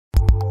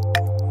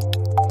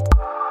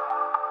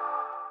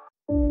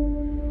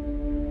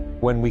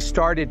When we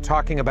started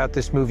talking about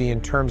this movie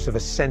in terms of a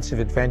sense of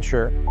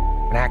adventure,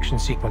 an action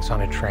sequence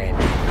on a train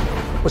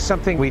was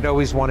something we'd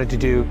always wanted to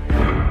do.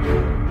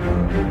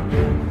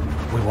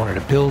 We wanted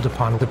to build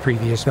upon the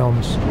previous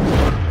films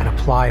and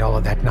apply all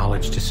of that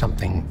knowledge to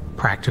something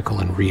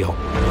practical and real,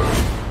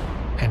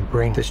 and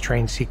bring this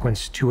train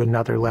sequence to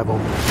another level.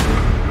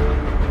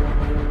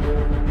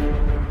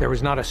 There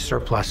was not a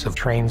surplus of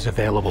trains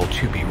available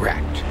to be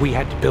wrecked. We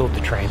had to build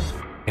the train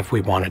if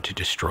we wanted to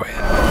destroy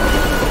it.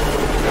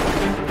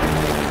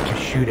 To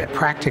shoot it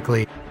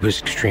practically was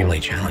extremely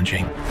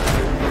challenging.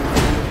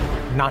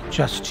 Not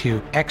just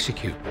to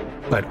execute,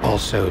 but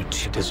also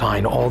to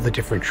design all the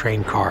different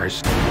train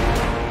cars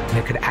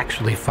that could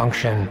actually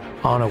function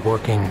on a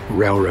working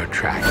railroad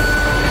track.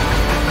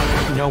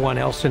 No one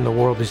else in the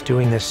world is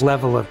doing this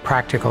level of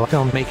practical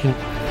filmmaking,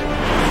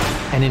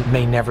 and it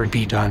may never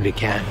be done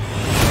again.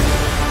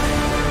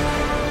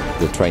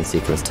 The train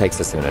sequence takes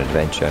us in an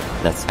adventure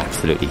that's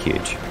absolutely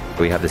huge.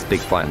 We have this big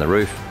fight on the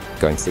roof,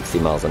 going 60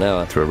 miles an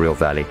hour through a real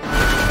valley.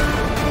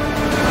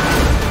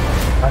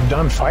 I've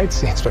done fight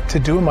scenes, but to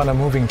do them on a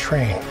moving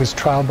train is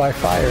trial by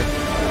fire.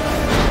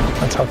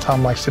 That's how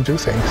Tom likes to do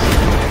things.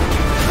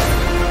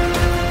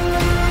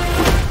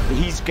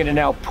 He's gonna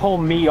now pull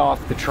me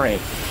off the train.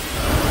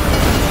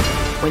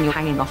 When you're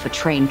hanging off a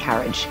train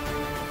carriage,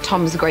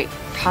 Tom's a great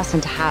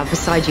person to have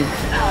beside you.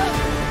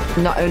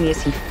 Not only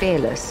is he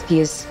fearless, he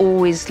is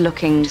always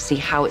looking to see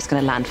how it's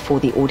going to land for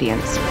the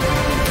audience.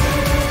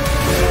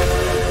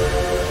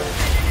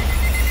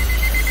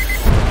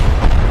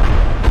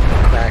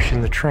 Crash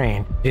in the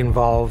train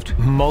involved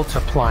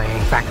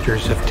multiplying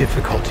factors of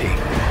difficulty.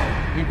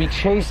 You'd be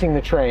chasing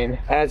the train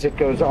as it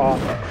goes off.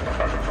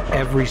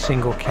 Every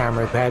single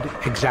camera had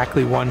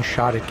exactly one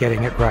shot at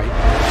getting it right.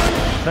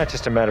 It's not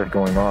just a matter of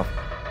going off.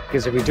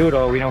 Because if we do it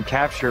all, we don't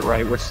capture it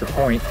right, what's the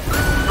point?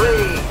 3,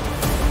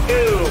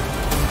 2,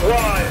 1,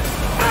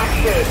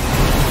 action!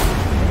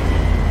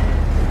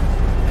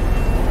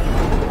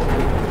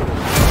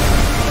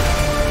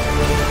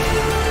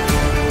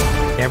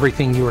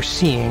 Everything you're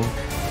seeing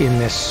in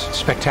this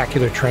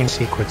spectacular train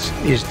sequence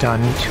is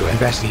done to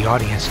invest the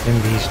audience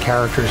in these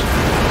characters.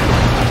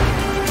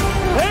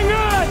 Hang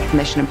on!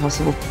 Mission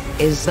Impossible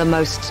is the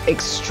most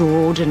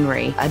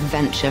extraordinary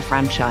adventure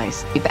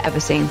franchise you've ever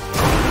seen.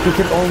 You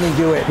could only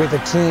do it with a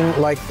team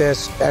like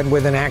this and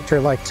with an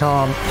actor like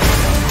Tom.